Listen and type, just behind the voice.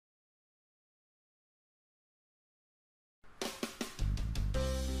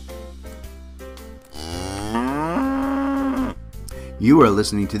You are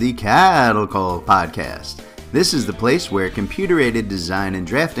listening to the CAD Call podcast. This is the place where computer-aided design and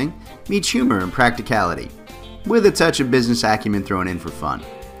drafting meets humor and practicality, with a touch of business acumen thrown in for fun.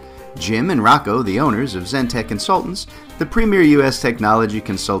 Jim and Rocco, the owners of Zentech Consultants, the premier U.S. technology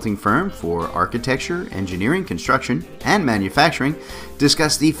consulting firm for architecture, engineering, construction, and manufacturing,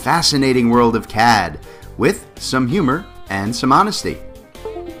 discuss the fascinating world of CAD with some humor and some honesty.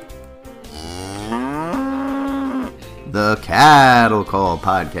 The CAD Call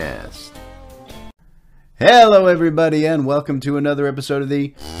podcast. Hello, everybody, and welcome to another episode of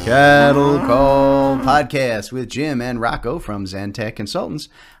the CAD Call podcast with Jim and Rocco from Zentech Consultants.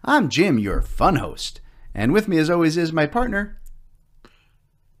 I'm Jim, your fun host, and with me, as always, is my partner.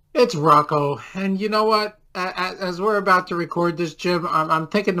 It's Rocco, and you know what? As we're about to record this, Jim, I'm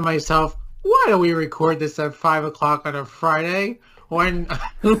thinking to myself, why do we record this at 5 o'clock on a Friday when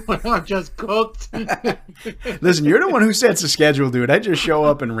I'm just cooked? Listen, you're the one who sets the schedule, dude. I just show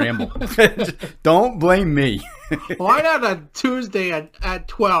up and ramble. Don't blame me. Why not a Tuesday at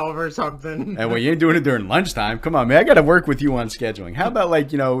 12 or something? Hey, well, you ain't doing it during lunchtime. Come on, man. I got to work with you on scheduling. How about,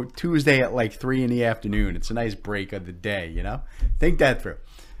 Tuesday at 3 in the afternoon? It's a nice break of the day, Think that through.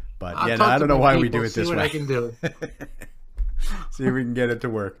 But, I don't know why we do it this way. See what I can do. See if we can get it to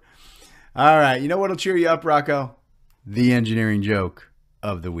work. All right. You know what'll cheer you up, Rocco? The engineering joke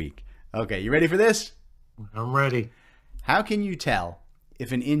of the week. Okay, you ready for this? I'm ready. How can you tell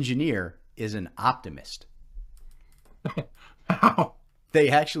if an engineer is an optimist? How? They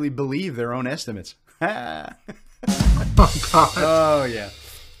actually believe their own estimates. Oh, God. Oh, yeah.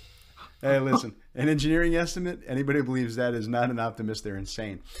 Hey, listen, an engineering estimate, anybody who believes that is not an optimist, they're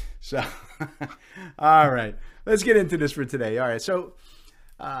insane. So, all right, let's get into this for today. All right, so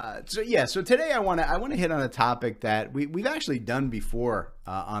today I want to hit on a topic that we've actually done before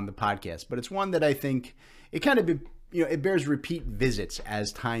on the podcast, but it's one that I think it kind of it bears repeat visits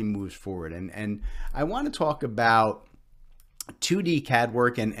as time moves forward, and I want to talk about 2D CAD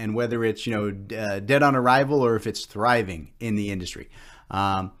work and whether it's dead on arrival or if it's thriving in the industry.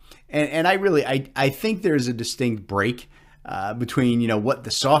 And I think there's a distinct break between what the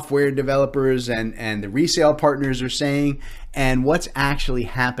software developers and the resale partners are saying and what's actually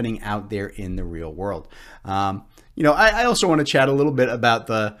happening out there in the real world. I also want to chat a little bit about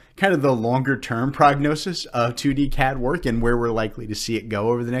the kind of the longer term prognosis of 2D CAD work and where we're likely to see it go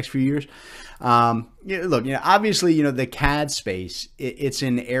over the next few years. Obviously, the CAD space, it's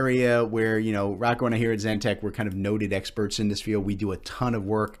an area where, Rocco and I here at Zentech, we're kind of noted experts in this field. We do a ton of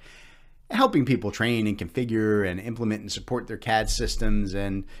work helping people train and configure and implement and support their CAD systems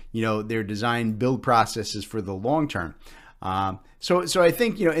and, their design build processes for the long term. So I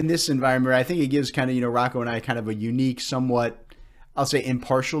think, in this environment, I think it gives kind of, Rocco and I kind of a unique, somewhat, I'll say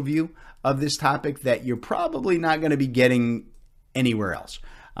impartial view of this topic that you're probably not going to be getting anywhere else.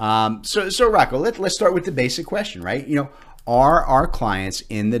 So Rocco, let's start with the basic question, right? Are our clients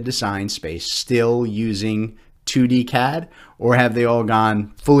in the design space still using 2D CAD or have they all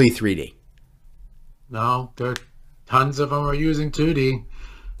gone fully 3D? No, tons of them are using 2D,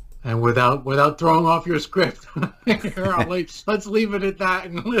 and without throwing off your script. Let's leave it at that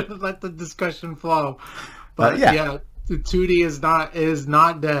and let the discussion flow. But yeah, the 2D is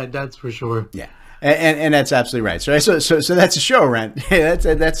not dead. That's for sure. Yeah. And that's absolutely right. So that's a show, Rent.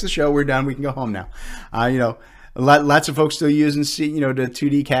 That's the show. We're done. We can go home now. Lots of folks still using the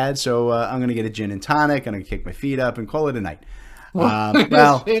 2D CAD. So I'm going to get a gin and tonic. I'm going to kick my feet up and call it a night.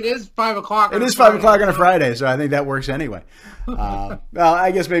 It is 5 o'clock. It is 5 o'clock on a Friday, so I think that works anyway. Well,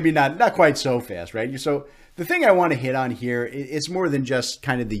 I guess maybe not quite so fast, right? So the thing I want to hit on here, it's more than just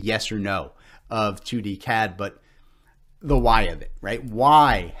kind of the yes or no of 2D CAD, but the why of it, right?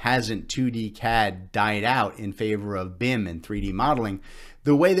 Why hasn't 2D CAD died out in favor of BIM and 3D modeling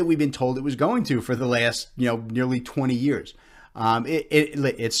the way that we've been told it was going to for the last, nearly 20 years?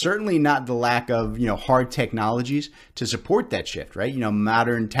 It's certainly not the lack of, hard technologies to support that shift, right?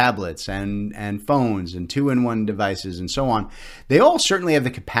 Modern tablets and phones and 2-in-1 devices and so on. They all certainly have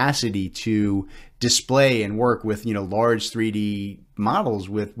the capacity to display and work with, large 3D models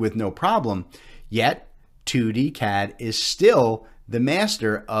with no problem. Yet 2D CAD is still the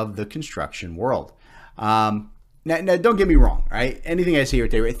master of the construction world. Now, don't get me wrong, right? Anything I say here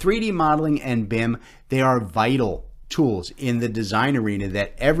today, right? 3D modeling and BIM, they are vital tools in the design arena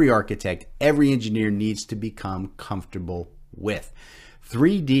that every architect, every engineer needs to become comfortable with.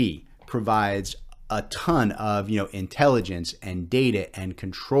 3D provides a ton of, intelligence and data and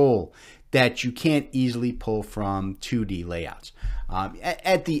control that you can't easily pull from 2D layouts.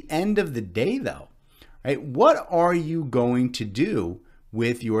 At the end of the day, though, right, what are you going to do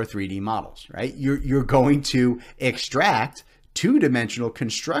with your 3D models, right? You're going to extract two-dimensional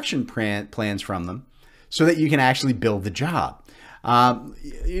construction plans from them so that you can actually build the job.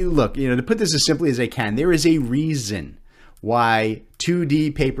 Look, to put this as simply as I can, there is a reason why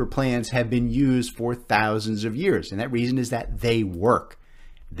 2D paper plans have been used for thousands of years. And that reason is that they work.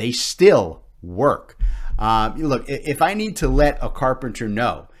 They still work. Look, if I need to let a carpenter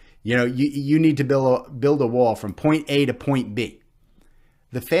know, you need to build a wall from point A to point B,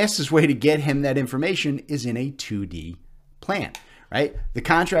 the fastest way to get him that information is in a 2D plan, right? The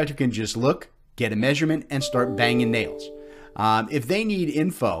contractor can just look, get a measurement, and start banging nails. If they need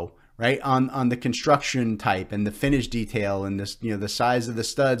info, right, on the construction type and the finish detail and this, the size of the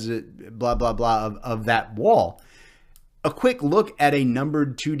studs, blah, blah, blah, of that wall, a quick look at a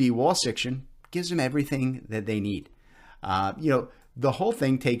numbered 2D wall section gives them everything that they need. The whole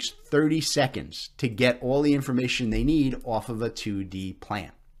thing takes 30 seconds to get all the information they need off of a 2D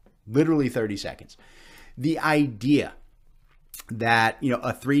plan. Literally 30 seconds. The idea that,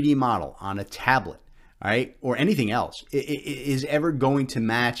 a 3D model on a tablet, all right, or anything else is ever going to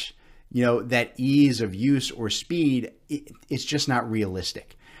match, that ease of use or speed, it's just not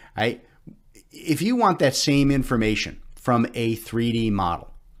realistic, right? If you want that same information from a 3D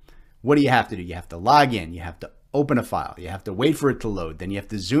model, what do? You have to log in, you have to open a file, you have to wait for it to load, then you have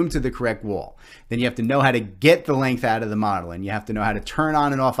to zoom to the correct wall, then you have to know how to get the length out of the model, and you have to know how to turn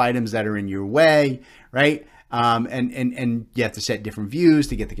on and off items that are in your way, right? And you have to set different views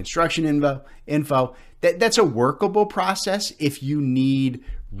to get the construction info. That's a workable process if you need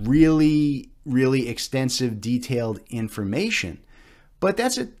really, really extensive, detailed information. But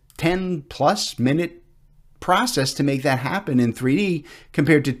that's a 10+ minute process to make that happen in 3D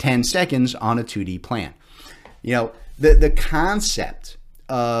compared to 10 seconds on a 2D plan. The concept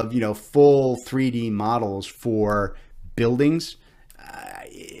of, full 3D models for buildings,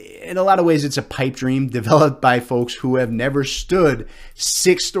 in a lot of ways, it's a pipe dream developed by folks who have never stood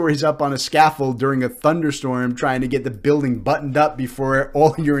 6 stories up on a scaffold during a thunderstorm trying to get the building buttoned up before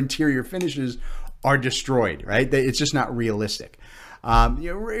all your interior finishes are destroyed, right? It's just not realistic.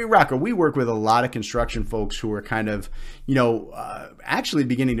 Rocco, we work with a lot of construction folks who are kind of, actually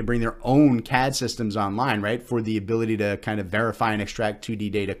beginning to bring their own CAD systems online, right? For the ability to kind of verify and extract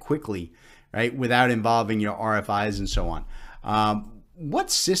 2D data quickly, right? Without involving, RFIs and so on.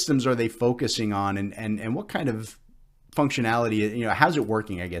 What systems are they focusing on, and what kind of functionality, how's it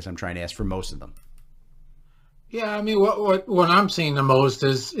working, I guess I'm trying to ask, for most of them? Yeah, I mean, what I'm seeing the most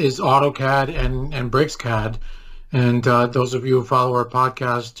is AutoCAD and BricsCAD. And those of you who follow our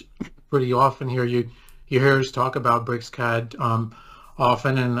podcast pretty often here, you hear us talk about BricsCAD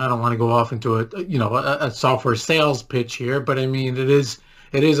often, and I don't want to go off into a software sales pitch here, but I mean it is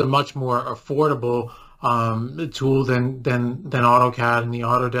a much more affordable tool than AutoCAD and the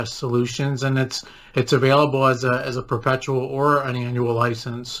Autodesk solutions, and it's available as a perpetual or an annual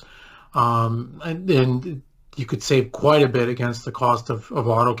license, and you could save quite a bit against the cost of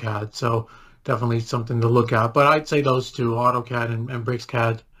AutoCAD. So definitely something to look at. But I'd say those two, AutoCAD and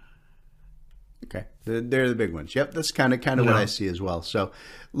BricsCAD. Okay, they're the big ones. Yep, that's kind of what I see as well. So,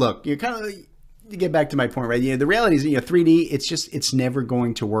 look, you get back to my point, right? The reality is, 3D, it's never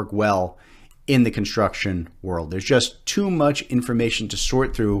going to work well in the construction world. There's just too much information to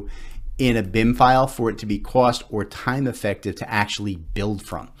sort through in a BIM file for it to be cost or time effective to actually build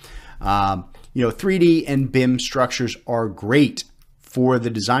from. 3D and BIM structures are great for the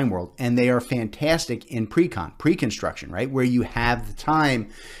design world, and they are fantastic in pre-construction, right? Where you have the time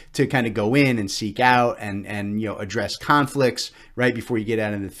to kind of go in and seek out and address conflicts right before you get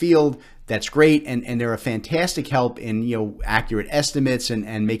out into the field. That's great, and they're a fantastic help in accurate estimates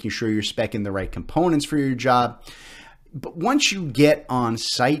and making sure you're speccing the right components for your job. But once you get on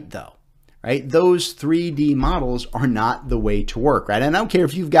site, though, right, those 3D models are not the way to work, right? And I don't care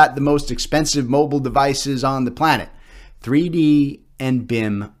if you've got the most expensive mobile devices on the planet. 3D and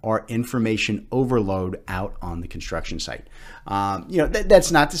BIM are information overload out on the construction site.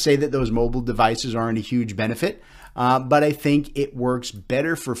 That's not to say that those mobile devices aren't a huge benefit, but I think it works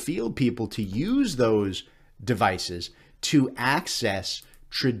better for field people to use those devices to access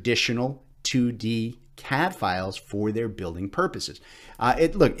traditional 2D CAD files for their building purposes.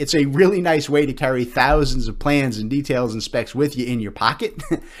 It's a really nice way to carry thousands of plans and details and specs with you in your pocket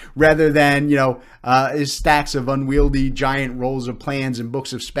rather than, stacks of unwieldy giant rolls of plans and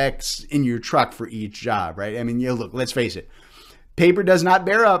books of specs in your truck for each job, right? I mean, let's face it. Paper does not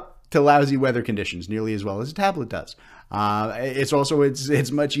bear up to lousy weather conditions nearly as well as a tablet does.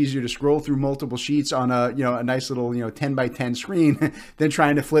 It's much easier to scroll through multiple sheets on a nice little 10 by 10 screen than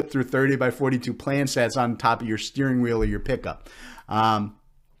trying to flip through 30 by 42 plan sets on top of your steering wheel or your pickup. And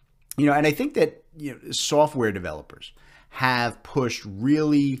I think that software developers have pushed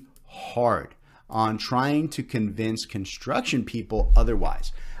really hard on trying to convince construction people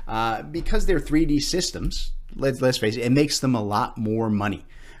otherwise. Because they're 3D systems, let's face it, it makes them a lot more money,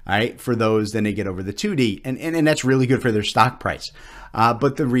 all right, for those than they get over the 2D. And that's really good for their stock price.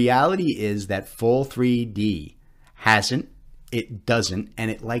 But the reality is that full 3D hasn't, it doesn't, and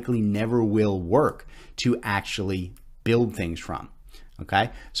it likely never will work to actually build things from.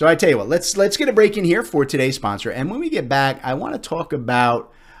 Okay, so I tell you what, let's get a break in here for today's sponsor. And when we get back, I want to talk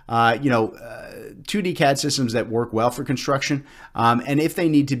about 2D CAD systems that work well for construction, and if they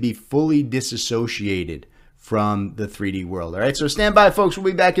need to be fully disassociated from the 3D world. All right, so stand by, folks.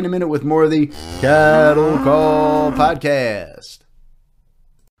 We'll be back in a minute with more of the CAD Call podcast.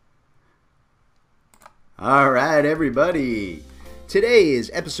 All right, everybody. Today's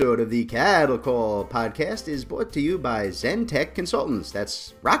episode of the CAD Call podcast is brought to you by Zentech Consultants.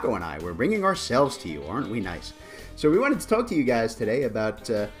 That's Rocco and I. We're bringing ourselves to you. Aren't we nice? So we wanted to talk to you guys today about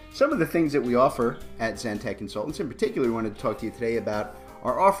some of the things that we offer at Zentech Consultants. In particular, we wanted to talk to you today about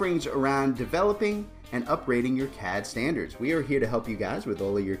our offerings around developing and upgrading your CAD standards. We are here to help you guys with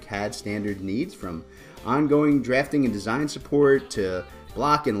all of your CAD standard needs, from ongoing drafting and design support to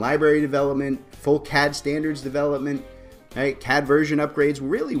block and library development, full CAD standards development, right, CAD version upgrades,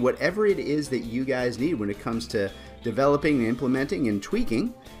 really whatever it is that you guys need when it comes to developing, implementing, and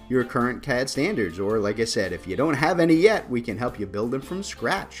tweaking your current CAD standards. Or like I said, if you don't have any yet, we can help you build them from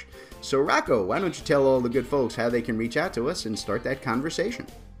scratch. So Rocco, why don't you tell all the good folks how they can reach out to us and start that conversation?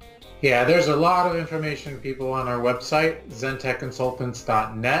 Yeah, there's a lot of information, people, on our website,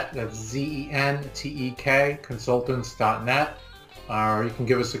 zentechconsultants.net. That's Z-E-N-T-E-K, consultants.net. Or you can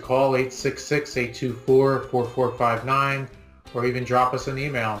give us a call, 866-824-4459, or even drop us an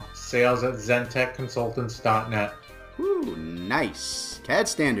email, sales@zentechconsultants.net. Ooh, nice. CAD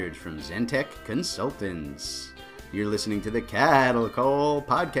standards from Zentech Consultants. You're listening to the CAD Call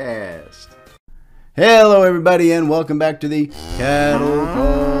podcast. Hello, everybody, and welcome back to the CAD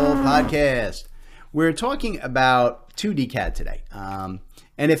Call podcast. We're talking about 2D CAD today, and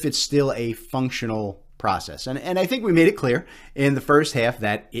if it's still a functional process. And I think we made it clear in the first half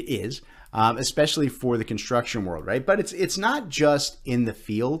that it is, especially for the construction world, right? But it's not just in the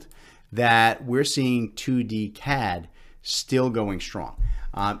field that we're seeing 2D CAD still going strong.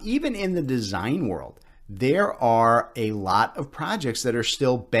 Even in the design world, there are a lot of projects that are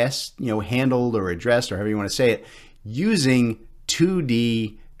still best, handled or addressed, or however you want to say it, using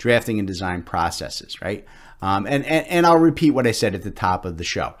 2D drafting and design processes, right? And I'll repeat what I said at the top of the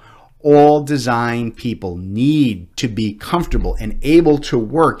show. All design people need to be comfortable and able to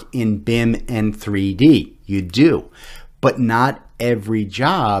work in BIM and 3D. You do, but not every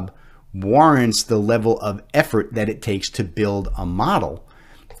job warrants the level of effort that it takes to build a model.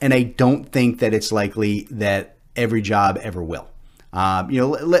 And I don't think that it's likely that every job ever will.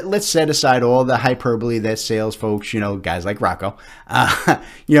 Let's set aside all the hyperbole that sales folks, guys like Rocco,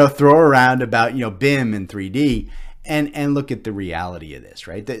 throw around about, BIM and 3D. And look at the reality of this,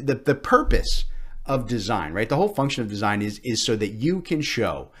 right? The purpose of design, right? The whole function of design is so that you can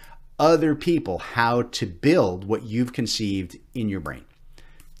show other people how to build what you've conceived in your brain.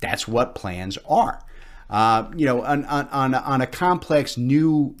 That's what plans are. On a complex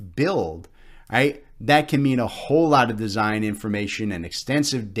new build, right? That can mean a whole lot of design information and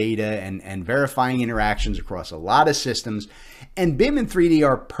extensive data and verifying interactions across a lot of systems. And BIM and 3D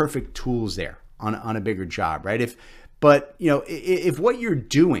are perfect tools there on a bigger job, right? If what you're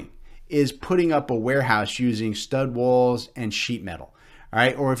doing is putting up a warehouse using stud walls and sheet metal, all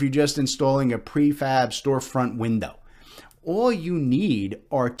right, or if you're just installing a prefab storefront window, all you need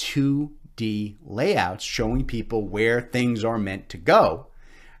are 2D layouts showing people where things are meant to go,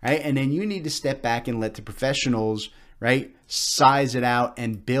 right? And then you need to step back and let the professionals, right, size it out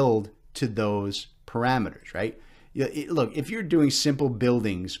and build to those parameters, right? Look, if you're doing simple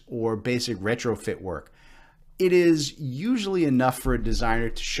buildings or basic retrofit work, it is usually enough for a designer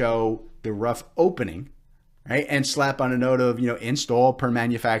to show the rough opening, right, and slap on a note of, install per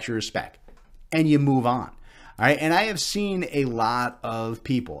manufacturer's spec, and you move on. All right. And I have seen a lot of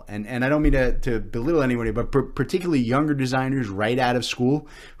people, and I don't mean to belittle anybody, but particularly younger designers right out of school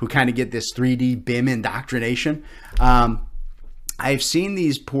who kind of get this 3D BIM indoctrination. I've seen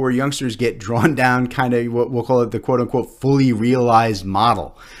these poor youngsters get drawn down kind of what we'll call it the quote unquote fully realized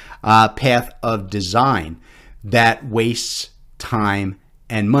model path of design that wastes time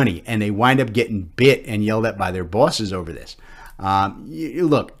and money. And they wind up getting bit and yelled at by their bosses over this.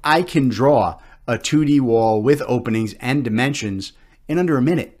 Look, I can draw a 2D wall with openings and dimensions in under a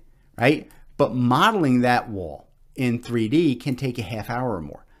minute, right? But modeling that wall in 3D can take a half hour or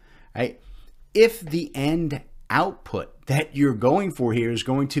more, right? If the end output that you're going for here is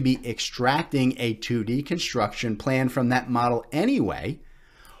going to be extracting a 2D construction plan from that model anyway.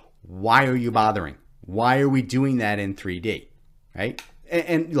 Why are you bothering? Why are we doing that in 3D, right?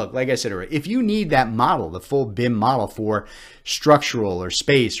 And look, like I said earlier, if you need that model, the full BIM model for structural or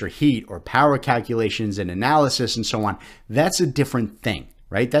space or heat or power calculations and analysis and so on, that's a different thing,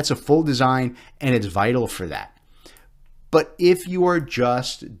 right? That's a full design and it's vital for that. But if you are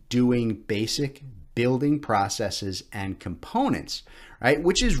just doing basic building processes and components, right,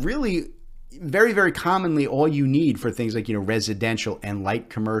 which is really very, very commonly all you need for things like, residential and light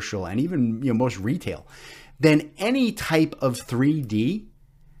commercial and even, most retail, then any type of 3D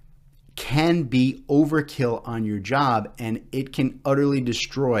can be overkill on your job and it can utterly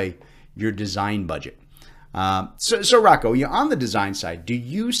destroy your design budget. So Rocco, on the design side, do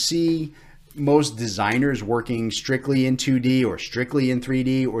you see most designers working strictly in 2D or strictly in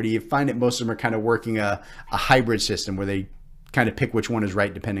 3D, or do you find that most of them are kind of working a hybrid system where they kind of pick which one is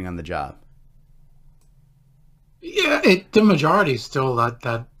right depending on the job? Yeah, the majority is still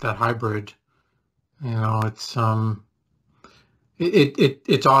that hybrid. It's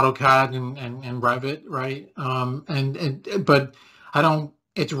it's AutoCAD and Revit, right? But I don't.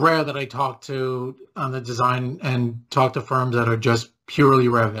 It's rare that I talk to on the design and talk to firms that are just purely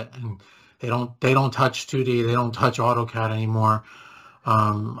Revit and they don't touch 2D. They don't touch AutoCAD anymore.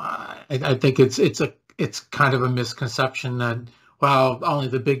 I think it's kind of a misconception that, well, only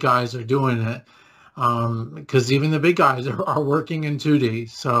the big guys are doing it, because even the big guys are working in 2D.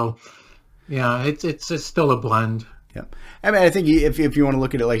 So yeah, it's still a blend. Yeah, I mean, I think if you want to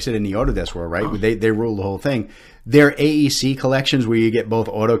look at it, like I said, in the Autodesk world, right, they rule the whole thing. Their AEC collections, where you get both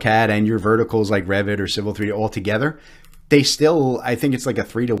AutoCAD and your verticals like Revit or Civil 3D all together, they still, I think it's like a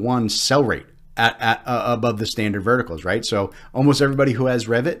 3-to-1 sell rate at above the standard verticals, right? So almost everybody who has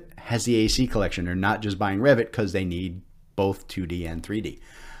Revit has the AEC collection. They're not just buying Revit because they need both 2D and 3D.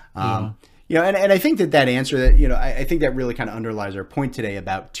 And I think that answer that, I think that really kind of underlies our point today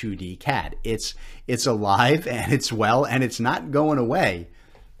about 2D CAD. It's alive and it's well, and it's not going away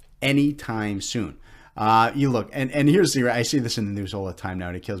anytime soon. You look, and here's the, I see this in the news all the time now,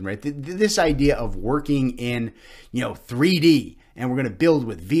 and it kills me, right? This idea of working in, 3D, and we're going to build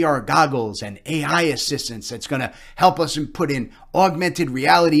with VR goggles and AI assistants that's going to help us and put in augmented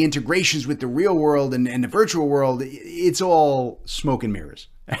reality integrations with the real world and the virtual world. It's all smoke and mirrors.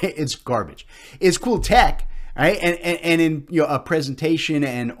 It's garbage. It's cool tech, right? And in a presentation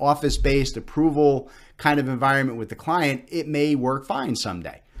and office-based approval kind of environment with the client, it may work fine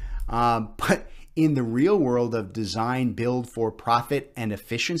someday. But in the real world of design, build for profit and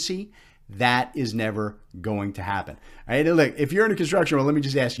efficiency, that is never going to happen. All right, look, if you're in a construction world, let me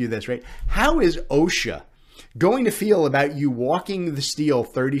just ask you this, right? How is OSHA going to feel about you walking the steel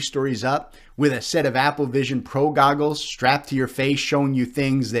 30 stories up with a set of Apple Vision Pro goggles strapped to your face, showing you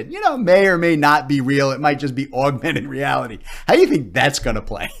things that, may or may not be real? It might just be augmented reality. How do you think that's going to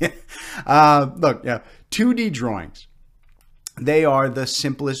play? Look, 2D drawings, they are the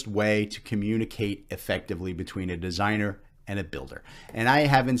simplest way to communicate effectively between a designer and a builder. And I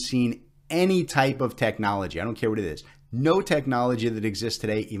haven't seen any type of technology, I don't care what it is, no technology that exists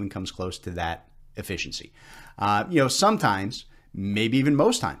today even comes close to that efficiency. Sometimes, maybe even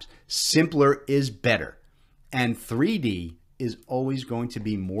most times, simpler is better. And 3D is always going to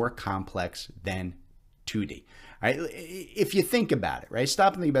be more complex than 2D. Right? If you think about it, right?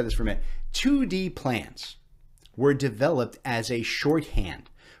 Stop and think about this for a minute. 2D plans were developed as a shorthand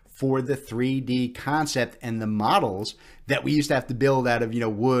for the 3D concept and the models that we used to have to build out of,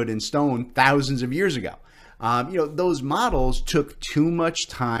 wood and stone thousands of years ago. Those models took too much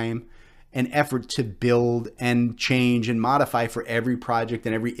time and effort to build and change and modify for every project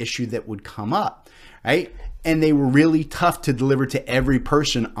and every issue that would come up, right? And they were really tough to deliver to every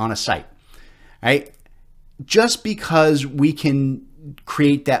person on a site, right? Just because we can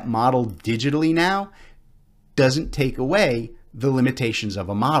create that model digitally now doesn't take away the limitations of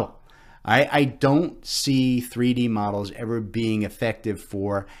a model. I don't see 3D models ever being effective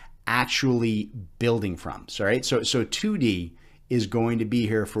for actually building from. So 2D is going to be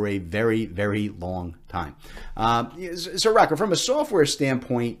here for a very, very long time. So Rocco, from a software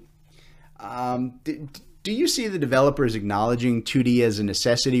standpoint, do you see the developers acknowledging 2D as a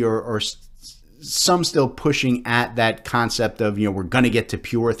necessity, or some still pushing at that concept of, we're going to get to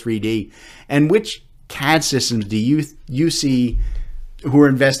pure 3D? And which CAD systems do you see who are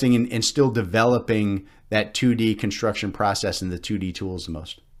investing in still developing that 2D construction process and the 2D tools the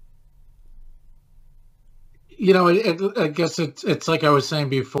most? I guess it's like I was saying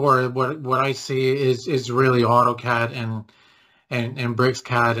before. What I see is really AutoCAD and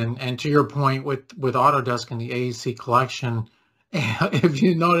BricsCAD. And to your point with Autodesk and the AEC collection, if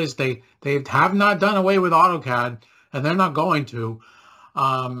you notice, they have not done away with AutoCAD, and they're not going to.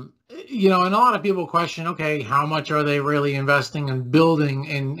 You know, and a lot of people question, okay, how much are they really investing and building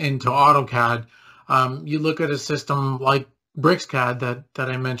into AutoCAD? You look at a system like BricsCAD that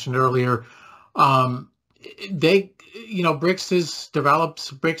I mentioned earlier. They, you know,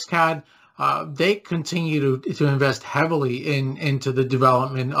 develops BricsCAD. They continue to invest heavily into the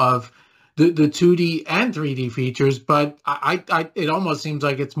development of the 2D and 3D features, but it almost seems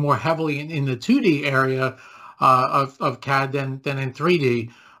like it's more heavily in the 2D area of CAD than in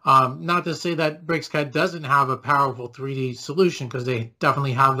 3D. Not to say that BricsCAD doesn't have a powerful 3D solution, because they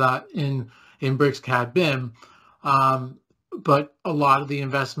definitely have that in BricsCAD BIM. But a lot of the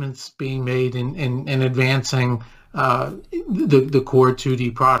investments being made in advancing the core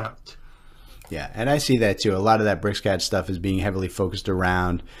 2D product. Yeah, and I see that too. A lot of that BricsCAD stuff is being heavily focused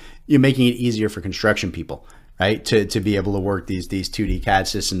around making it easier for construction people, right, to be able to work these 2D CAD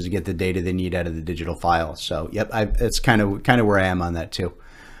systems and get the data they need out of the digital files. So, yep, it's kind of where I am on that too.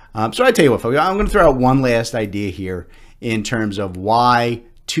 So I tell you what, folks, I'm going to throw out one last idea here in terms of why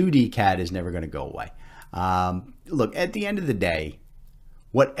 2D CAD is never going to go away. Look, at the end of the day,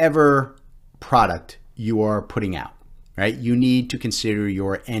 whatever product you are putting out, right, you need to consider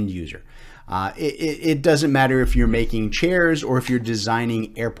your end user. It doesn't matter if you're making chairs or if you're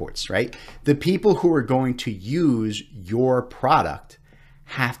designing airports, right? The people who are going to use your product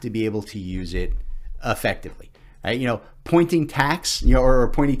have to be able to use it effectively, right? You know, pointing tacks, or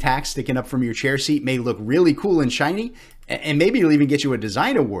pointy tacks sticking up from your chair seat may look really cool and shiny, and maybe it'll even get you a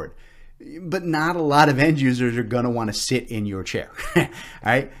design award. But not a lot of end users are going to want to sit in your chair. All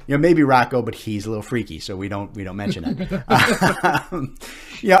right. Maybe Rocco, but he's a little freaky, so we don't mention it. But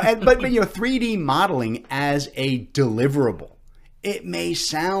 3D modeling as a deliverable, it may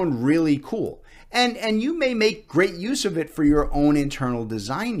sound really cool. And you may make great use of it for your own internal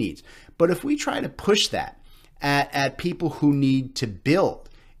design needs. But if we try to push that at people who need to build,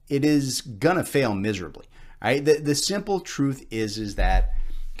 it is going to fail miserably. Right? The simple truth is that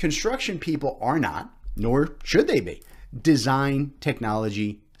construction people are not, nor should they be, design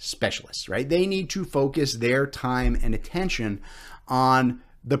technology specialists, right? They need to focus their time and attention on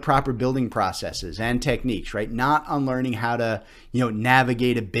the proper building processes and techniques, right? Not on learning how to,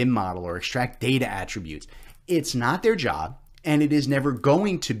 navigate a BIM model or extract data attributes. It's not their job, and it is never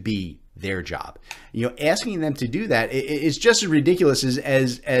going to be their job. Asking them to do that is just as ridiculous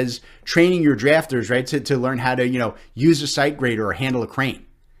as training your drafters, right? To learn how to, use a site grader or handle a crane.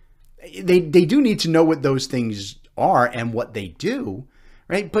 They do need to know what those things are and what they do,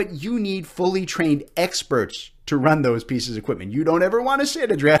 right? But you need fully trained experts to run those pieces of equipment. You don't ever want to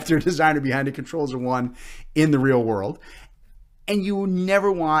sit a drafter designer behind the controls of one in the real world. And you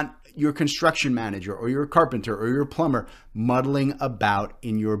never want your construction manager or your carpenter or your plumber muddling about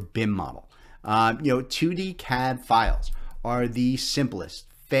in your BIM model. 2D CAD files are the simplest,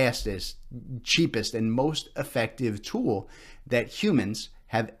 fastest, cheapest, and most effective tool that humans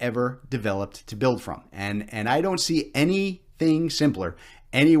have ever developed to build from. And I don't see anything simpler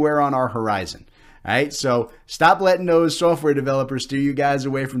anywhere on our horizon. All right, so stop letting those software developers steer you guys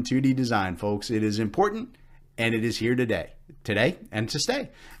away from 2D design, folks. It is important, and it is here today and to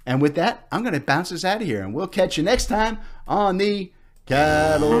stay. And with that, I'm going to bounce us out of here, and we'll catch you next time on the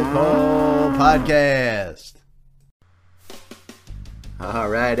CAD Call Podcast. All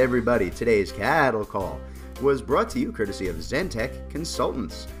right, everybody, today's CAD Call was brought to you courtesy of Zentech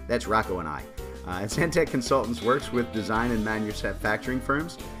Consultants. That's Rocco and I. Zentech Consultants works with design and manufacturing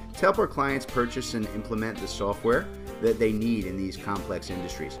firms to help our clients purchase and implement the software that they need in these complex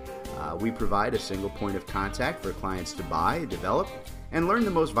industries. We provide a single point of contact for clients to buy, develop, and learn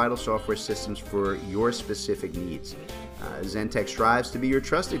the most vital software systems for your specific needs. Zentech strives to be your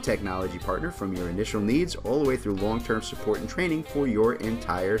trusted technology partner from your initial needs all the way through long-term support and training for your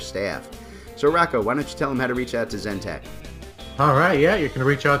entire staff. So Rocco, why don't you tell them how to reach out to Zentech? All right, yeah, you can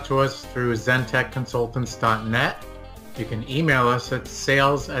reach out to us through zentechconsultants.net. You can email us at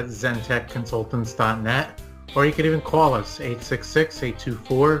sales@zentechconsultants.net, or you can even call us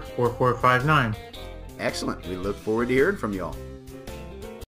 866-824-4459. Excellent. We look forward to hearing from you all.